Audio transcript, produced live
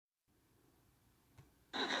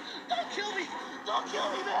kill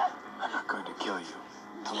me, man. I'm not going to kill you.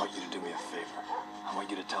 I want you to do me a favor. I want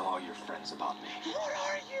you to tell all your friends about me. What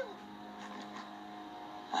are you?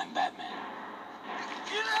 I'm Batman.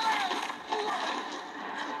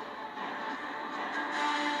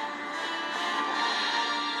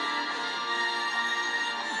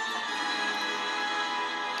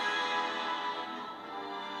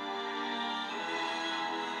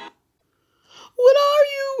 What are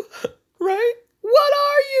you? Right? What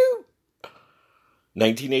are you?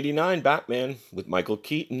 1989 Batman with Michael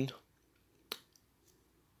Keaton.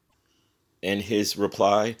 And his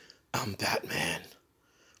reply, I'm Batman.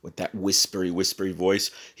 With that whispery voice.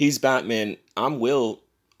 He's Batman. I'm Will.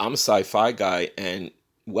 I'm a sci-fi guy. And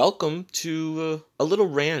welcome to a little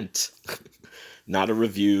rant. Not a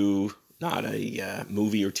review. Not a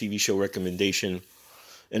movie or TV show recommendation.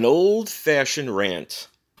 An old-fashioned rant.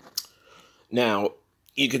 Now,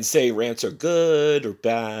 you can say rants are good or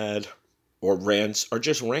bad. Or rants are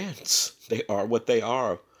just rants. They are what they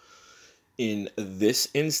are. In this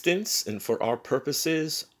instance, and for our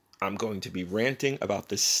purposes, I'm going to be ranting about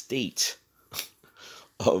the state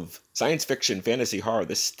of science fiction, fantasy, horror,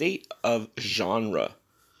 the state of genre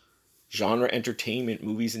entertainment,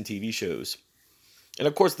 movies and TV shows. And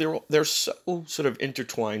of course, they're so sort of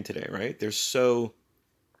intertwined today, right?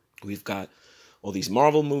 We've got all these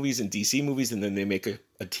Marvel movies and DC movies, and then they make a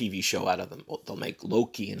TV show out of them. They'll make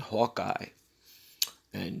Loki and Hawkeye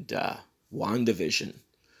and WandaVision.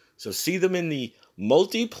 So see them in the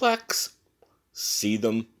multiplex, see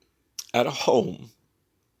them at home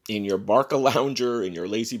in your Barca Lounger, in your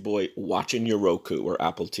Lazy Boy, watching your Roku or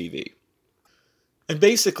Apple TV. And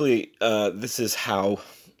basically, this is how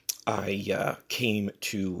I came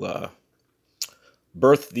to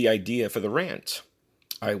birth the idea for the rant.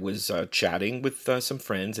 I was chatting with some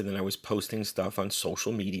friends, and then I was posting stuff on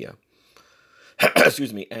social media.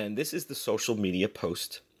 Excuse me. And this is the social media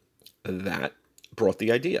post that brought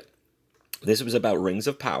the idea. This was about Rings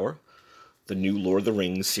of Power, the new Lord of the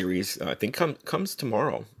Rings series. I think comes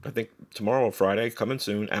tomorrow. I think tomorrow or Friday, coming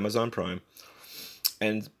soon, Amazon Prime.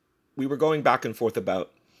 And we were going back and forth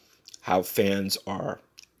about how fans are,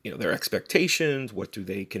 their expectations. What do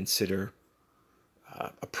they consider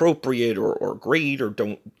appropriate or great, or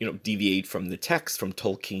don't, deviate from the text, from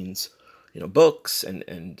Tolkien's, books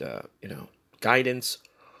and guidance.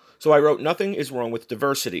 So I wrote, nothing is wrong with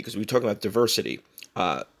diversity, because we were talking about diversity.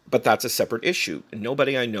 But that's a separate issue. And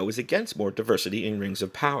nobody I know is against more diversity in Rings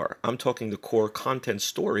of Power. I'm talking the core content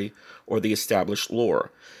story or the established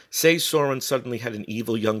lore. Say Sauron suddenly had an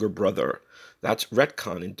evil younger brother. That's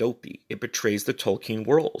retcon and dopey. It betrays the Tolkien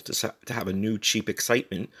world to have a new cheap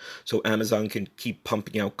excitement so Amazon can keep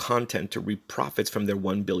pumping out content to reap profits from their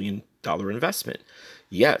 $1 billion investment.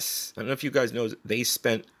 Yes, I don't know if you guys know, they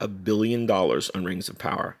spent $1 billion on Rings of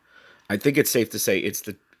Power. I think it's safe to say it's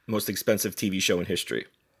the most expensive TV show in history.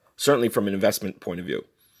 Certainly from an investment point of view.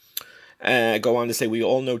 Go on to say, we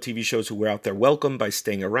all know TV shows who wear out their welcome by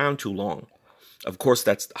staying around too long. Of course,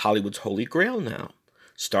 that's Hollywood's holy grail now.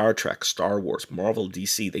 Star Trek, Star Wars, Marvel,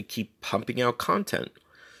 DC, they keep pumping out content.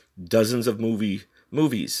 Dozens of movies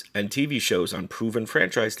and TV shows on proven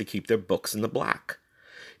franchise to keep their books in the black.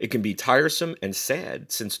 It can be tiresome and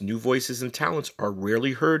sad since new voices and talents are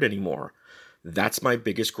rarely heard anymore. That's my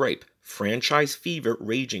biggest gripe. Franchise fever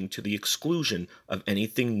raging to the exclusion of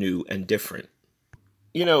anything new and different.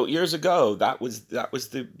 Years ago, that was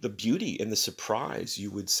the beauty and the surprise.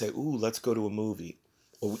 You would say, ooh, let's go to a movie.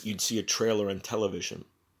 Or you'd see a trailer on television.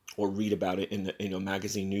 Or read about it in a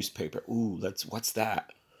magazine, newspaper. Ooh, what's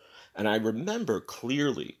that? And I remember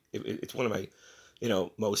clearly, it's one of my,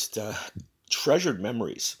 most treasured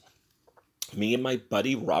memories. Me and my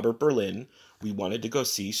buddy Robert Berlin, we wanted to go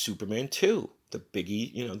see Superman 2, the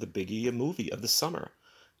biggie movie of the summer.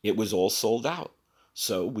 It was all sold out.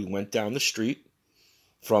 So we went down the street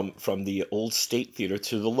from the old State Theater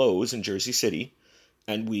to the Lowe's in Jersey City,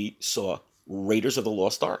 and we saw Raiders of the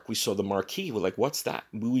Lost Ark. We saw the marquee. We're like, what's that?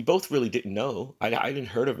 We both really didn't know. I hadn't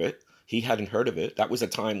heard of it. He hadn't heard of it. That was a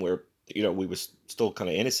time where, we was still kind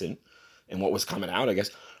of innocent in what was coming out, I guess.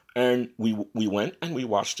 And we went and we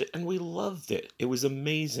watched it and we loved it. It was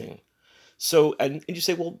amazing. So, and you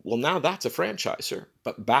say, well, now that's a franchiser.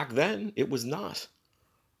 But back then, it was not.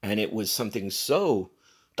 And it was something so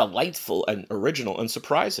delightful and original and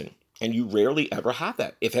surprising. And you rarely ever have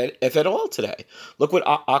that, if at all today. Look what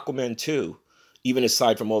Aquaman 2, even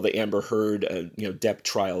aside from all the Amber Heard, Depp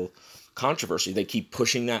trial controversy, they keep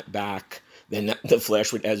pushing that back. Then the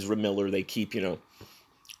Flash with Ezra Miller, they keep,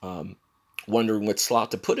 wondering what slot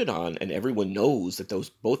to put it on. And everyone knows that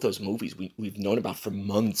both those movies we've known about for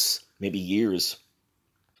months, maybe years.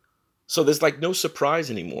 So there's like no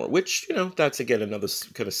surprise anymore, which, that's again another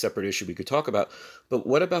kind of separate issue we could talk about. But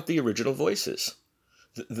what about the original voices?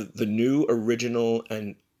 The new original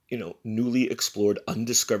and, newly explored,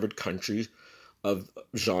 undiscovered countries of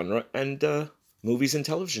genre and movies and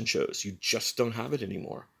television shows. You just don't have it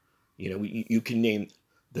anymore. You can name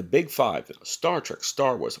the big five: Star Trek,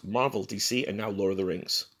 Star Wars, Marvel, DC, and now Lord of the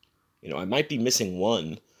Rings. I might be missing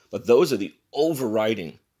one, but those are the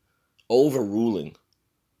overruling.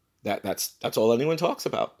 That's all anyone talks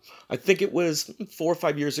about. I think it was 4 or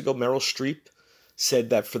 5 years ago, Meryl Streep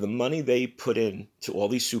said that for the money they put in to all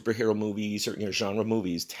these superhero movies or genre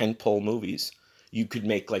movies, tentpole movies, you could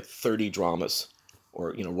make like 30 dramas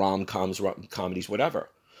or rom-coms, comedies,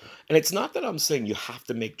 whatever. And it's not that I'm saying you have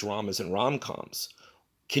to make dramas and rom-coms.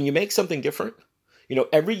 Can you make something different?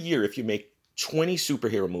 Every year if you make 20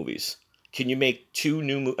 superhero movies, can you make 2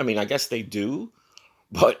 new movies? I mean, I guess they do,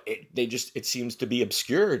 but it seems to be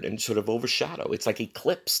obscured and sort of overshadowed. It's like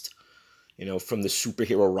eclipsed, from the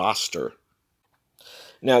superhero roster.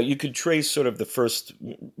 Now, you could trace sort of the first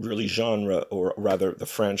really genre, or rather the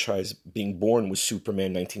franchise being born, was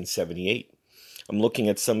Superman 1978. I'm looking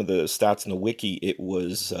at some of the stats in the wiki. It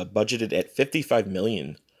was budgeted at $55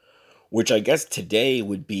 million, which I guess today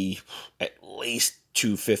would be at least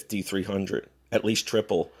 250, 300, at least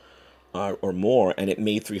triple or more, and it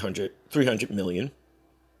made 300 million.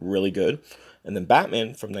 Really good. And then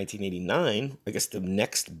Batman from 1989, I guess the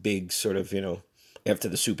next big sort of, after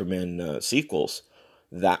the Superman sequels,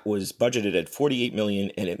 that was budgeted at 48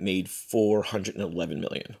 million and it made 411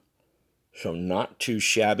 million. So not too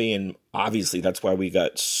shabby, and obviously that's why we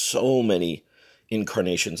got so many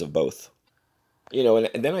incarnations of both. And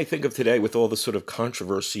then I think of today with all the sort of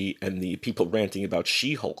controversy and the people ranting about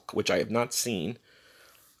She-Hulk, which I have not seen.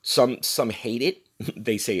 Some hate it.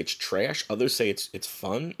 They say it's trash. Others say it's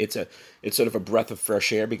fun. It's sort of a breath of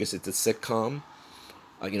fresh air because it's a sitcom.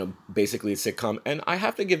 Basically a sitcom. And I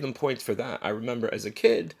have to give them points for that. I remember as a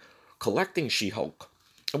kid collecting She-Hulk.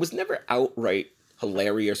 It was never outright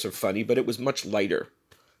hilarious or funny, but it was much lighter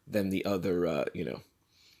than the other,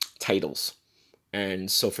 titles.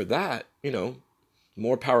 And so for that,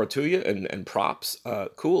 more power to you and props.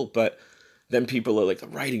 Cool. But then people are like, the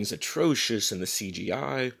writing's atrocious and the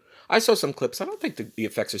CGI. I saw some clips. I don't think the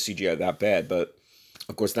effects of CGI are that bad, but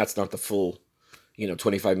of course that's not the full,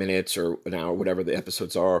 25 minutes or an hour, whatever the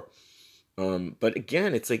episodes are. But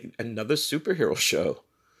again, it's like another superhero show,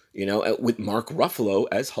 with Mark Ruffalo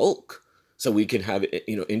as Hulk. So we can have,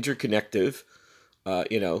 interconnective,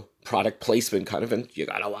 product placement kind of, and you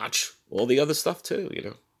gotta watch all the other stuff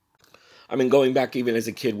too, I mean, going back even as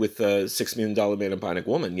a kid with $6 Million Man and Bionic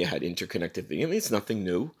Woman, you had interconnected things. I mean, it's nothing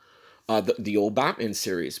new. The old Batman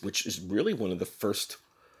series, which is really one of the first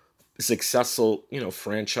successful,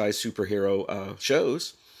 franchise superhero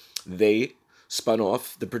shows, they spun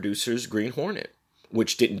off the producers Green Hornet,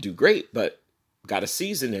 which didn't do great, but got a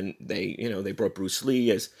season, and they brought Bruce Lee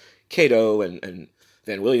as Kato and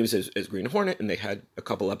Van Williams as Green Hornet, and they had a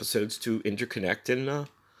couple episodes to interconnect and,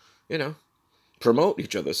 promote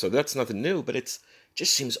each other. So that's nothing new, but it's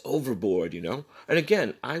just seems overboard, And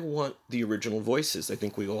again, I want the original voices. I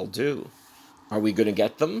think we all do. Are we going to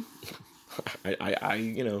get them?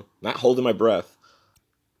 I not holding my breath.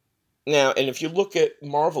 Now, and if you look at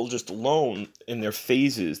Marvel just alone in their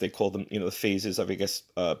phases, they call them, the phases of, I guess,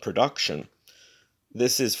 production.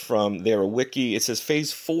 This is from their wiki. It says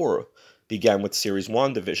Phase 4 began with series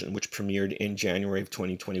WandaVision, which premiered in January of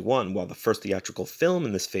 2021, while the first theatrical film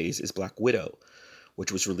in this phase is Black Widow,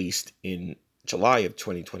 which was released in July of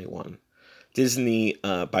 2021. Disney,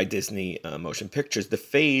 by Disney Motion Pictures, the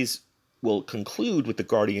phase will conclude with the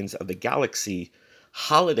Guardians of the Galaxy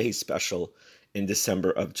holiday special in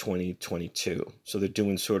December of 2022. So they're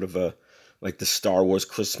doing sort of like the Star Wars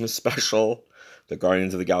Christmas special, the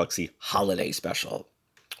Guardians of the Galaxy holiday special.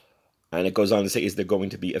 And it goes on to say, is there going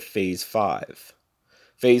to be a Phase 5?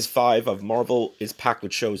 Phase 5 of Marvel is packed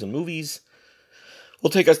with shows and movies. Will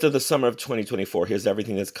take us to the summer of 2024. Here's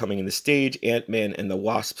everything that's coming in the stage: Ant-Man and the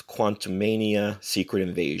Wasp, Quantumania, Secret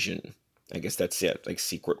Invasion. I guess that's it, like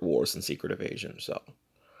Secret Wars and Secret Invasion. So,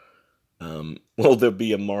 will there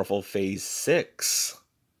be a Marvel Phase 6?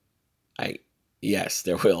 Yes,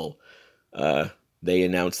 there will. They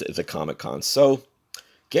announced it at the Comic-Con. So,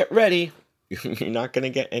 get ready. You're not going to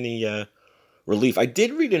get any relief. I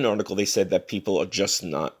did read an article. They said that people are just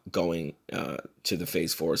not going to the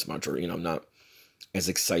Phase 4 as much, or, not as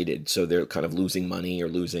excited. So they're kind of losing money or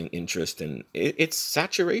losing interest. And it's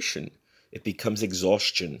saturation. It becomes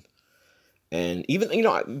exhaustion. And even,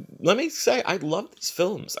 let me say, I love these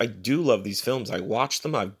films. I do love these films. I watch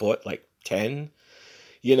them. I've bought like 10,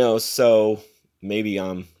 so maybe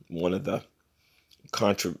I'm one of the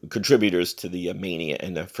contributors to the mania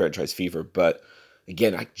and the franchise fever. But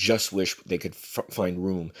again, I just wish they could find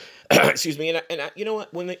room. Excuse me. And you know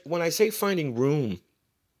what? When I say finding room,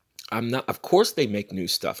 I'm not. Of course, they make new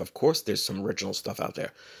stuff. Of course, there's some original stuff out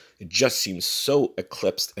there. It just seems so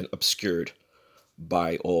eclipsed and obscured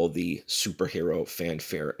by all the superhero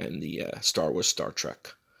fanfare and the Star Wars, Star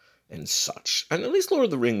Trek, and such. And at least Lord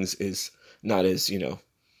of the Rings is not as,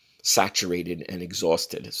 saturated and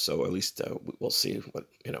exhausted. So at least we'll see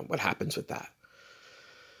what happens with that.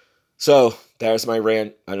 So there's my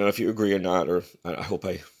rant. I don't know if you agree or not, or I hope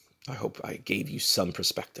I gave you some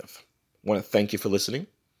perspective. I want to thank you for listening.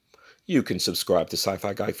 You can subscribe to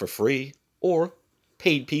Sci-Fi Guy for free, or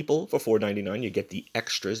paid people for $4.99. You get the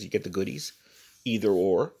extras, you get the goodies. Either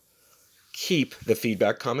or. Keep the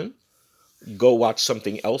feedback coming. Go watch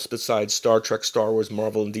something else besides Star Trek, Star Wars,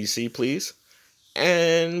 Marvel, and DC, please.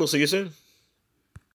 And we'll see you soon.